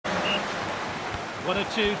One or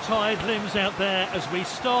two tired limbs out there as we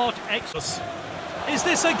start. Is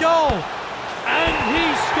this a goal? And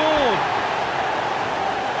he scored!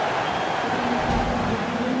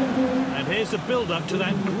 And here's the build-up to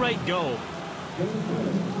that great goal.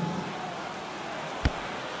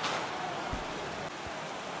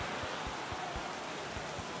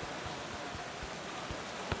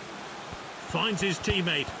 Finds his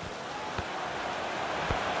teammate.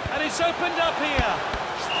 And it's opened up here.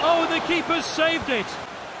 Oh, the keeper's saved it.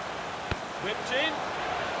 Whipped in.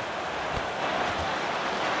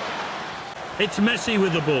 It's Messi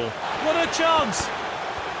with the ball. What a chance!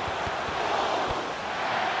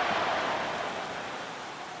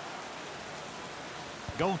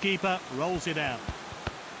 Goalkeeper rolls it out.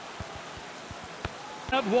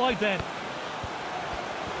 Out wide then.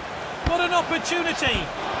 What an opportunity!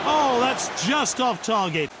 Oh, that's just off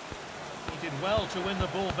target. He did well to win the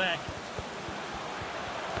ball back.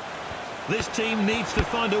 This team needs to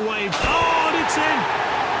find a way. Oh, and it's in!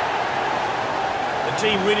 The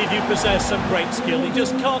team really do possess some great skill. He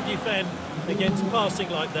just can't defend against passing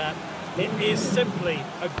like that. It is simply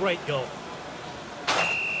a great goal.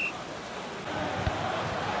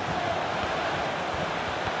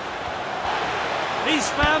 He's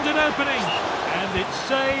found an opening, and it's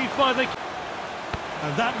saved by the...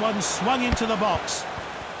 And that one swung into the box.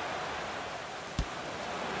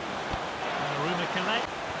 Donnarumma collect.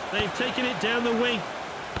 They've taken it down the wing.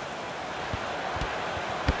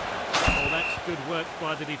 Oh, that's good work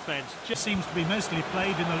by the defence. Just seems to be mostly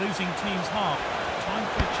played in the losing team's half. Time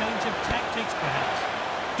for a change of tactics, perhaps.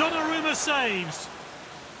 Donnarumma saves.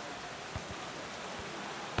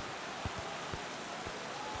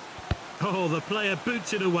 Oh, the player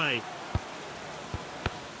boots it away.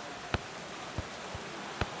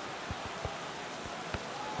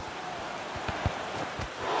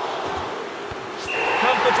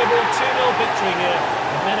 Comfortable 2-0 victory here.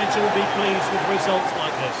 The manager will be pleased with results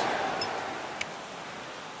like this.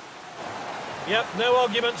 Yep, no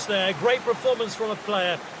arguments there. Great performance from a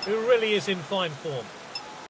player who really is in fine form.